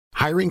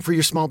Hiring for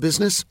your small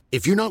business?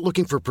 If you're not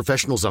looking for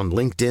professionals on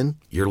LinkedIn,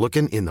 you're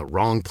looking in the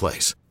wrong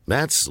place.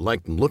 That's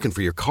like looking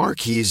for your car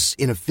keys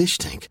in a fish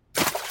tank.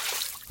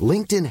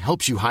 LinkedIn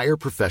helps you hire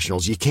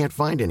professionals you can't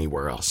find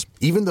anywhere else,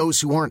 even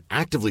those who aren't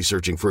actively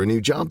searching for a new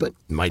job but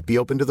might be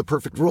open to the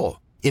perfect role.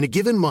 In a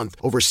given month,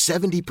 over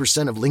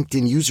 70% of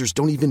LinkedIn users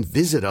don't even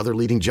visit other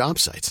leading job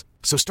sites.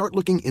 So start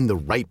looking in the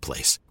right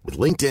place. With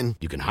LinkedIn,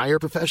 you can hire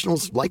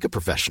professionals like a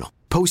professional.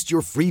 Post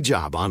your free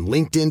job on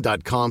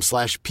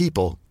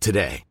linkedin.com/people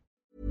today.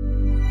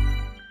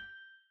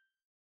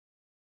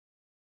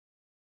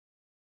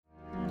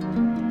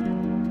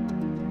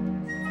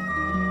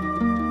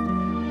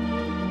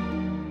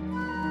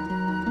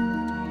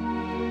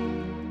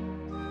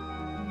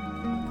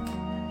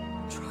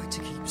 Try to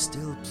keep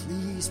still,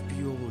 please,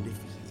 Bjorn.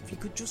 If you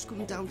could just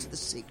come down to the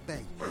sick bay,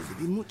 it'd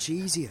be much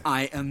easier.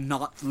 I am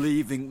not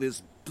leaving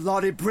this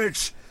bloody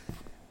bridge.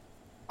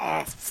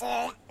 Oh,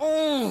 fuck.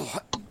 Oh.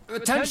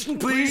 Attention,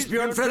 please.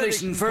 Bjorn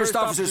Fredricksen, first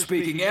officer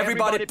speaking.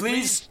 Everybody,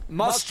 please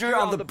muster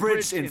on the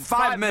bridge in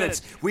 5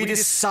 minutes. We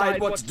decide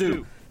what to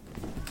do.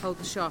 Hold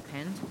the sharp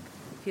end.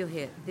 Feel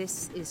here.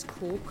 This is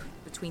cork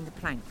between the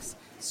planks.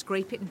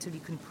 Scrape it until you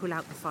can pull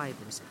out the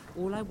fibres.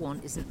 All I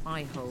want is an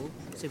eye hole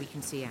so we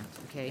can see out,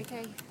 okay?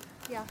 Okay.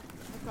 Yeah,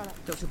 I've got it.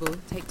 Dr. Bull,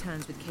 take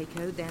turns with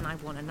Keiko. Then I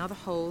want another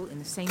hole in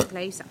the same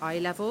place at eye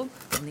level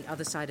on the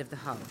other side of the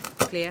hull.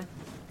 Clear?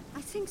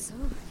 I think so,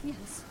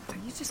 yes. Are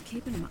you just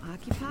keeping him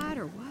occupied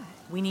or what?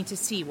 We need to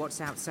see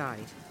what's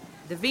outside.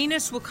 The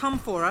Venus will come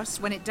for us.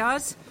 When it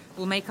does,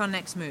 we'll make our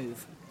next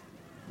move.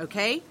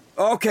 Okay?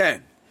 Okay.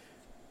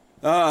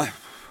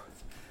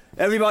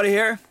 Everybody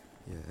here?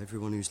 Yeah,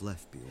 everyone who's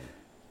left, Bjorn.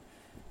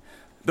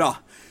 No.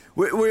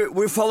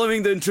 We're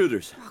following the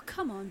intruders. Oh,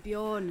 come on,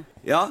 Bjorn.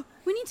 Yeah?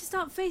 We need to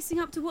start facing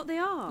up to what they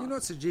are. You're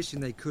not suggesting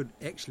they could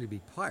actually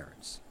be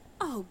pirates?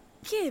 Oh,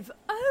 give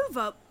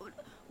over.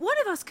 One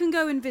of us can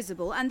go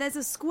invisible, and there's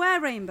a square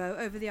rainbow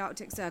over the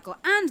Arctic Circle,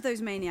 and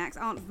those maniacs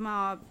aren't from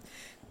our,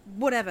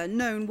 whatever,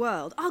 known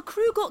world. Our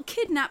crew got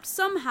kidnapped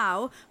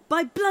somehow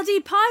by bloody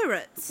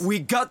pirates. We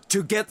got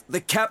to get the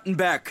captain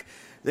back.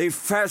 They're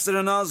faster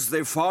than us,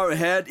 they're far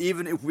ahead.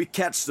 Even if we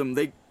catch them,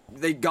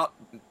 they got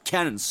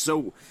cannons,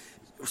 so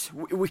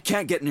we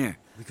can't get near.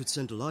 We could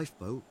send a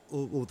lifeboat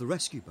or the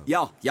rescue boat.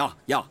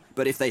 Yeah.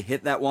 But if they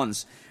hit that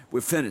once,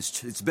 we're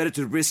finished. It's better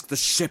to risk the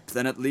ship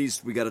than at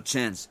least we got a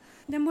chance.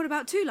 Then what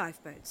about 2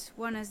 lifeboats?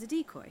 One as a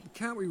decoy.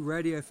 Can't we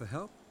radio for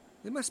help?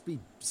 There must be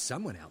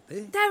someone out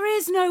there. There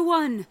is no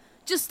one.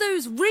 Just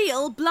those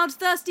real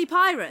bloodthirsty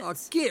pirates.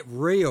 Oh, get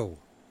real.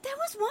 There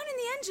was one in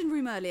the engine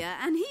room earlier,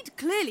 and he'd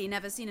clearly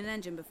never seen an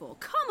engine before.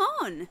 Come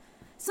on!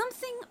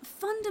 Something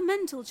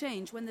fundamental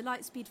changed when the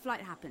light-speed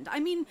flight happened. I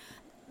mean,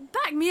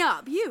 back me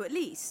up, you at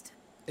least.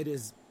 It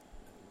is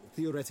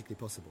theoretically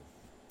possible.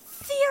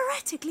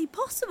 Theoretically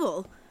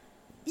possible?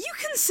 You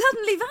can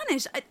suddenly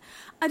vanish.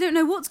 I don't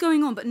know what's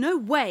going on, but no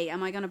way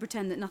am I going to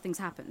pretend that nothing's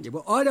happened. Yeah,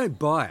 well, I don't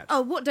buy it.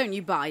 Oh, what don't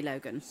you buy,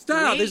 Logan?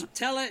 Stop! Wait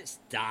till it's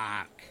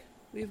dark.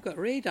 We've got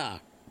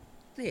radar.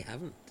 They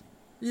haven't.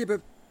 Yeah,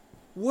 but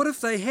what if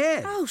they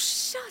had? Oh,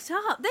 shut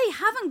up. They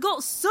haven't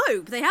got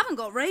soap. They haven't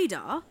got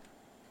radar.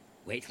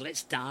 Wait till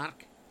it's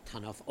dark.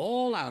 Turn off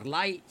all our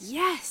lights.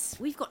 Yes,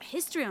 we've got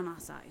history on our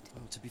side.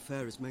 Well, to be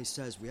fair, as May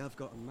says, we have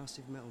got a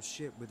massive metal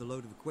ship with a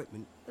load of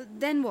equipment.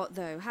 Then what,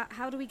 though?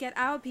 How do we get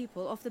our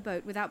people off the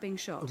boat without being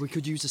shot? We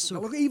could use a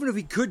sub. Look, even if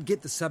we could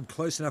get the sub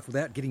close enough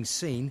without getting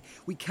seen,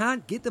 we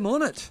can't get them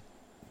on it.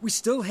 We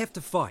still have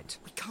to fight.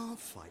 We can't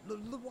fight.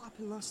 Look what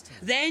happened last time.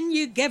 Then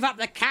you give up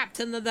the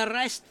captain and the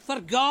rest for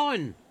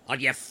gone. Or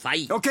you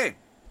fight. Okay.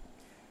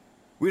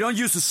 We don't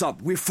use the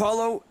sub. We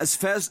follow as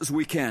fast as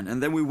we can,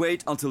 and then we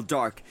wait until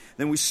dark.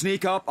 Then we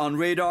sneak up on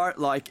radar,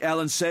 like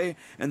Alan say,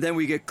 and then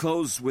we get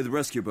close with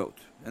rescue boat.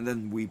 And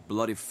then we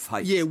bloody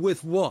fight. Yeah,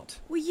 with what?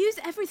 We use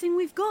everything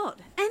we've got.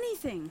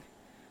 Anything.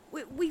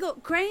 We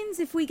got cranes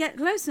if we get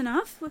close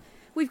enough.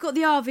 We've got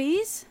the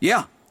RVs.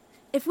 Yeah.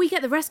 If we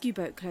get the rescue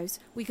boat close,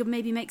 we could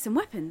maybe make some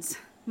weapons.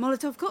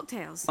 Molotov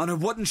cocktails. On a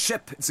wooden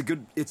ship, it's a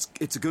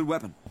good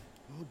weapon.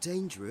 More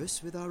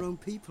dangerous with our own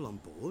people on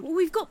board.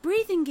 We've got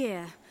breathing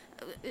gear.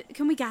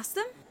 Can we gas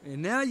them?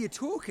 And now you're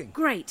talking.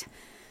 Great.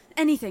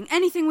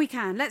 Anything we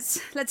can. Let's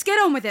get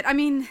on with it. I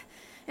mean,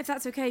 if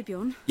that's okay,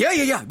 Bjorn.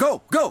 Yeah.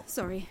 Go.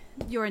 Sorry,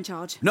 you're in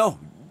charge. No,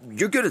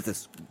 you're good at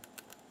this.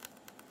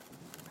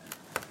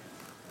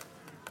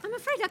 I'm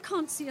afraid I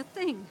can't see a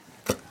thing.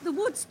 The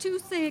wood's too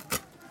thick.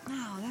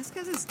 Oh, that's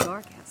because it's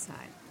dark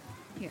outside.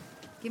 Here,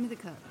 give me the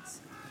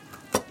cutlass.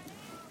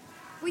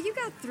 Well, you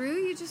got through.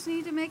 You just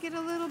need to make it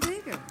a little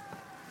bigger.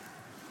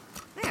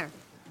 There.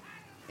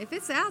 If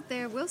it's out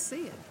there, we'll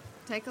see it.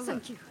 Take a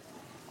look. Thank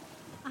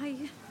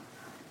you.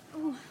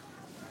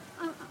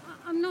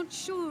 I'm not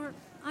sure.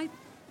 I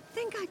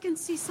think I can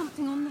see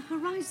something on the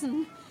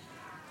horizon.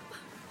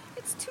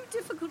 It's too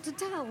difficult to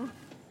tell.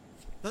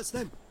 That's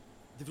them.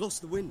 They've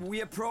lost the wind. We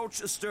approach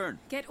astern.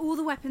 Get all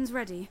the weapons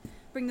ready.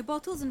 Bring the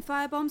bottles and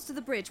firebombs to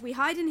the bridge. We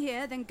hide in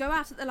here, then go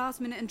out at the last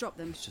minute and drop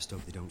them. Let's just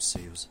hope they don't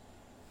see us.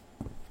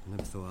 I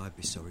never thought I'd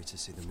be sorry to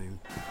see the moon.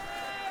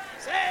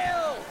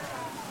 Sail!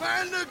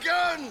 Man the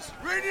guns!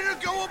 Ready to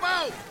go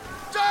about!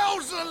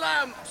 Douse the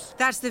lamps!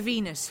 That's the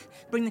Venus.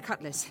 Bring the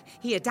cutlass.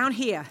 Here, down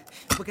here.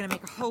 We're going to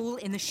make a hole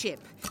in the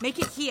ship. Make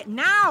it here,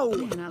 now!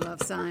 Man, I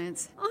love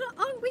science.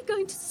 Aren't we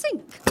going to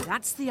sink?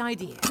 That's the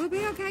idea. We'll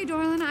be okay,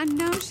 Doylan. I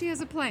know she has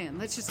a plan.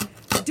 Let's just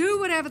do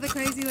whatever the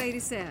crazy lady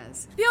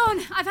says. Bjorn,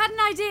 I've had an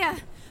idea.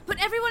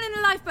 Put everyone in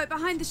a lifeboat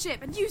behind the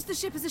ship and use the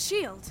ship as a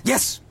shield.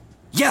 Yes!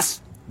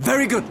 Yes!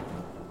 Very good!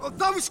 Oh,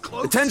 that was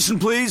close! Attention,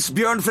 please.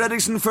 Bjorn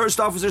Fredrickson,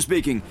 first officer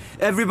speaking.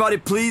 Everybody,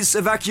 please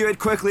evacuate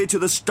quickly to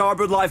the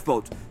starboard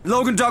lifeboat.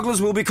 Logan Douglas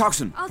will be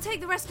coxswain. I'll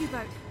take the rescue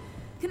boat.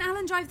 Can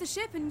Alan drive the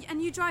ship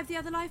and you drive the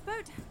other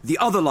lifeboat? The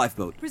other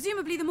lifeboat?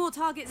 Presumably the more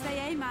targets they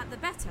aim at, the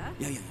better.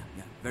 Yeah.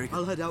 Very good.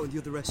 I'll head out with the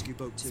other rescue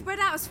boat too. Spread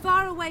out as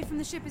far away from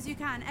the ship as you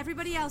can.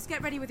 Everybody else,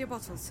 get ready with your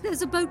bottles.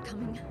 There's a boat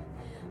coming.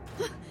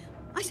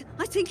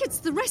 I think it's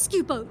the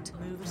rescue boat.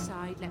 Move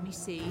aside, let me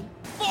see.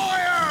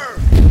 Fire!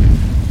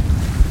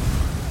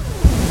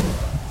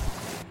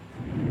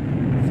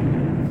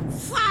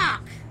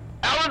 Fuck!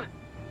 Alan!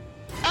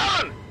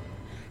 Alan!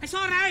 It's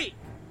all right.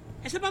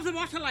 It's above the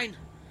waterline.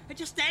 It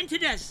just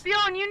entered us.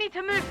 Bjorn, you need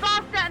to move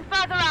faster and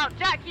further out.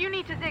 Jack, you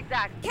need to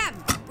zigzag.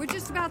 Captain, we're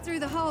just about through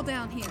the hull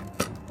down here.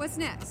 What's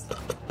next?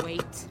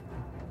 Wait.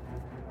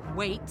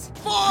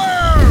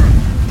 Fire!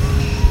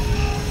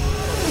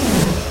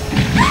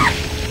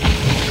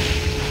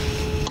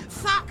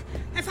 Fuck!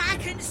 If I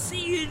can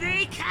see you,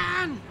 they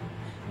can.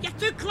 You're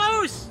too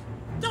close.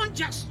 Don't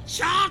just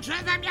charge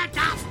at them, you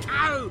daft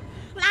cow.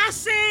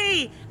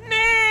 Lassie!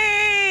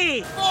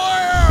 Me!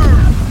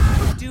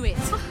 Fire! Do it.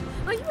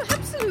 Are you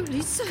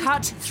absolutely certain?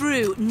 Cut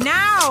through,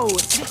 now!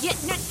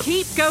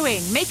 Keep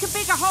going. Make a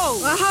bigger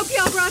hole. Well, I hope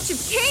y'all brought your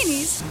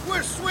bikinis.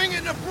 We're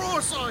swinging the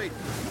broadside!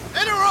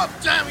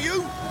 Interrupt, damn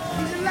you!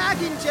 He's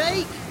lagging,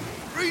 Jake.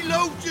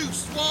 Reload, you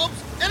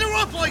swabs!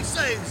 Interrupt, I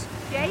says!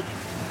 Jake,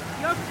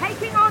 you're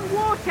taking on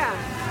water.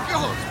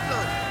 God's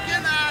blood!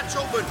 Get the hatch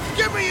open!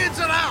 Get me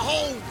into that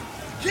hole!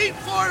 Keep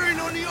firing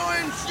on the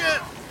iron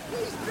ship!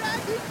 He's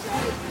dragging,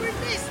 Jake. We're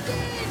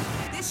listed.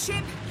 This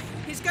ship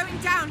is going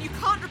down. You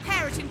can't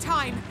repair it in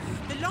time.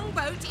 The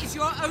longboat is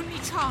your only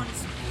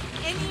chance.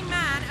 Any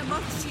man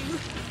amongst you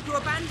who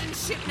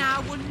abandons ship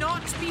now will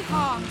not be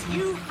harmed.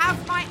 You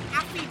have my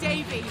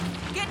affidavit.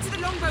 Get to the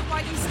longboat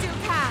while you still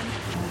can.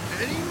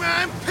 Any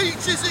man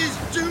peaches his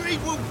duty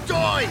will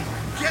die!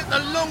 Get the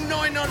long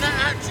nine on that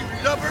hatch, you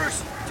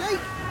lubbers!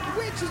 Jake, the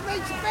witch has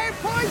made some fair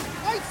point.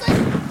 I say.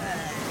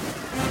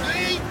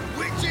 They ain't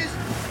witches!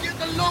 Get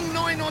the long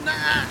nine on that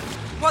hatch!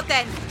 What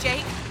then,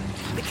 Jake?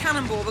 The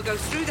cannonball will go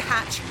through the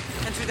hatch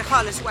and through the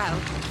hull as well.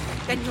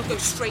 Then you'll go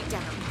straight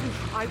down.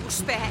 I will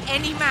spare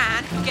any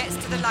man who gets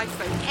to the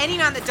lifeboat. Any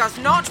man that does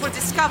not will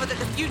discover that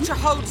the future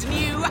holds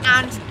new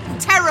and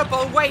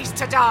terrible ways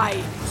to die.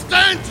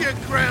 Stand your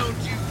ground,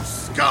 you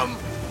scum!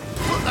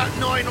 Put that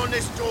nine on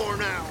this door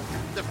now.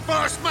 The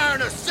first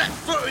mariner set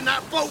foot in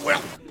that boat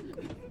will...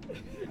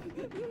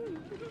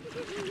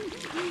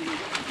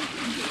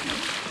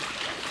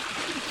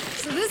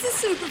 So this is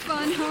super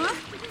fun, huh?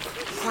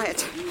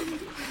 Quiet.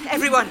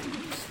 Everyone.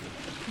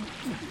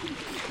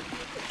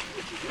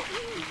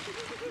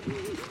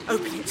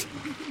 Open it.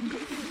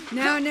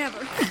 Now or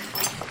never.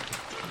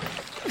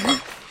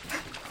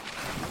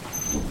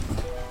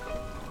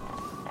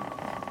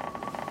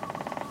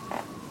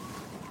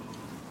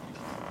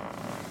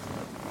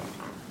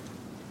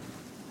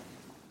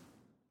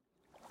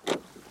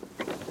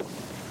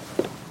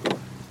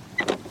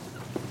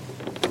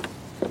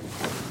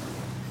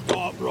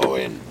 Stop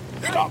rowing!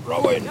 Stop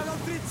rowing!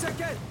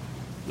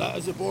 Let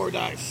us aboard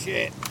that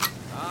shit.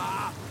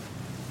 Ah!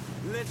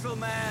 Little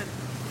man!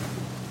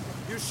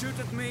 You shoot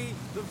at me,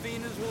 the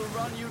Venus will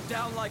run you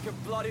down like a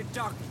bloody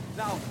duck.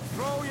 Now,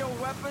 throw your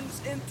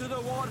weapons into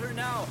the water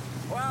now,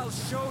 or I'll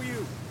show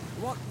you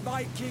what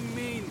my king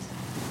means.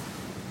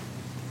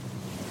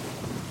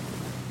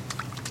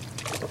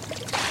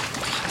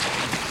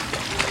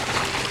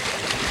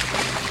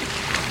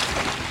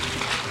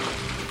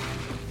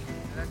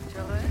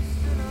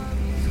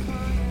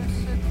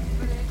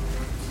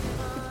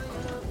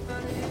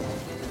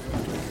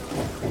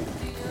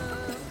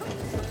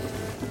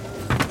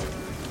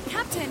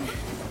 Captain,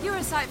 you're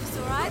a sight for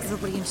sore eyes.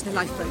 Everybody into the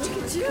lifeboat.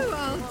 Look at you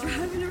all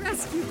driving a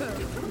rescue boat.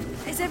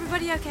 Is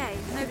everybody okay?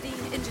 Nobody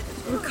injured?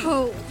 We're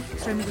cold.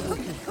 Throw me the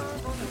walkie.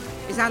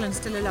 Is Alan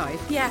still alive?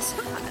 Yes.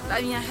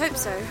 I mean, I hope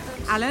so.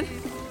 Alan?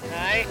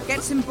 Aye?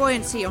 Get some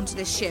buoyancy onto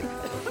this ship.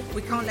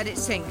 We can't let it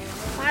sink.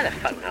 Why the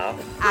fuck no?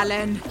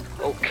 Alan.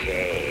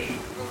 Okay.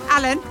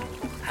 Alan?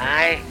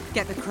 Aye?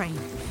 Get the crane.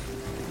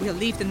 We'll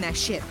leave them their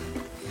ship.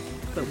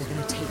 But we're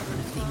going to take one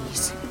of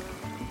these.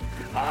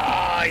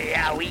 Oh,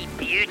 yeah, wee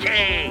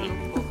beauty!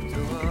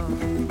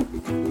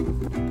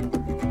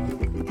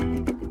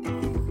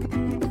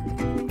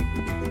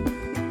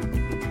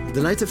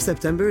 The Light of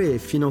September est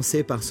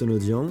financé par son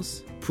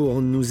audience.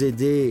 Pour nous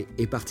aider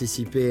et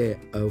participer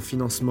au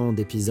financement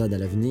d'épisodes à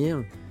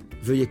l'avenir,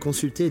 veuillez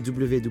consulter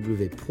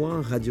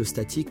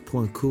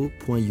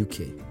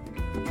www.radiostatique.co.uk.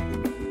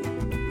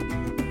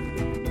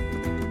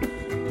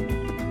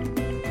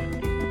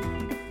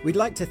 We'd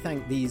like to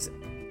thank these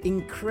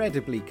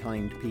incredibly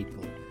kind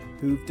people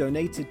who've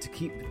donated to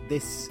keep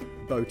this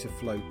boat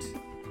afloat,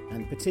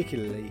 and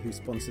particularly who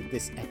sponsored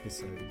this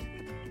episode.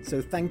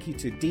 So thank you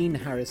to Dean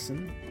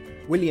Harrison,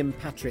 William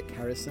Patrick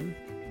Harrison,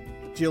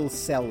 Jill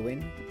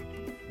Selwyn,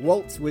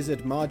 Walt's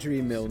Wizard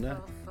Marjorie Milner,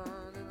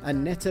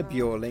 Annetta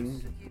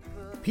Bjorling,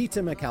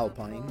 Peter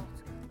McAlpine,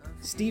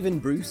 Stephen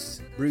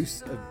Bruce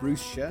of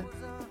Bruceshire,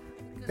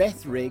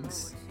 Beth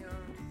Riggs,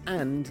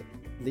 and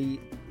the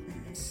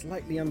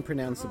slightly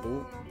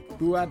unpronounceable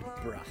Buad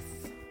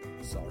Brath.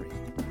 Sorry.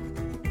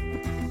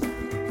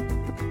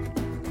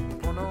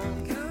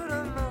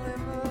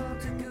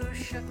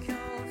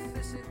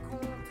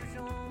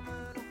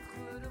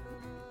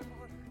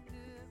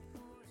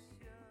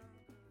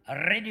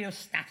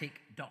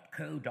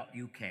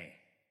 Radiostatic.co.uk.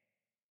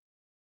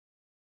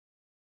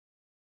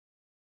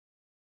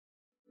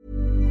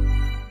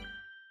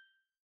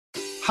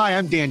 Hi,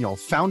 I'm Daniel,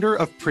 founder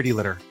of Pretty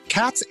Litter.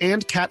 Cats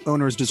and cat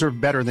owners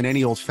deserve better than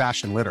any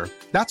old-fashioned litter.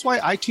 That's why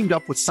I teamed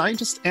up with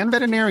scientists and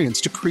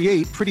veterinarians to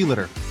create Pretty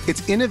Litter.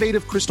 Its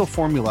innovative crystal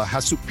formula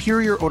has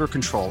superior odor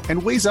control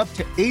and weighs up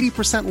to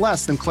 80%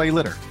 less than clay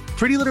litter.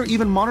 Pretty Litter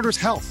even monitors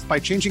health by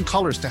changing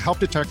colors to help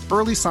detect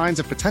early signs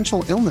of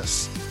potential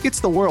illness. It's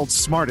the world's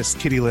smartest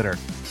kitty litter.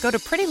 Go to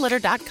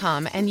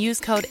prettylitter.com and use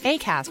code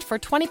ACAST for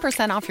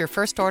 20% off your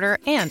first order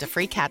and a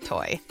free cat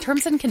toy.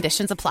 Terms and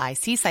conditions apply.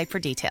 See site for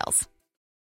details.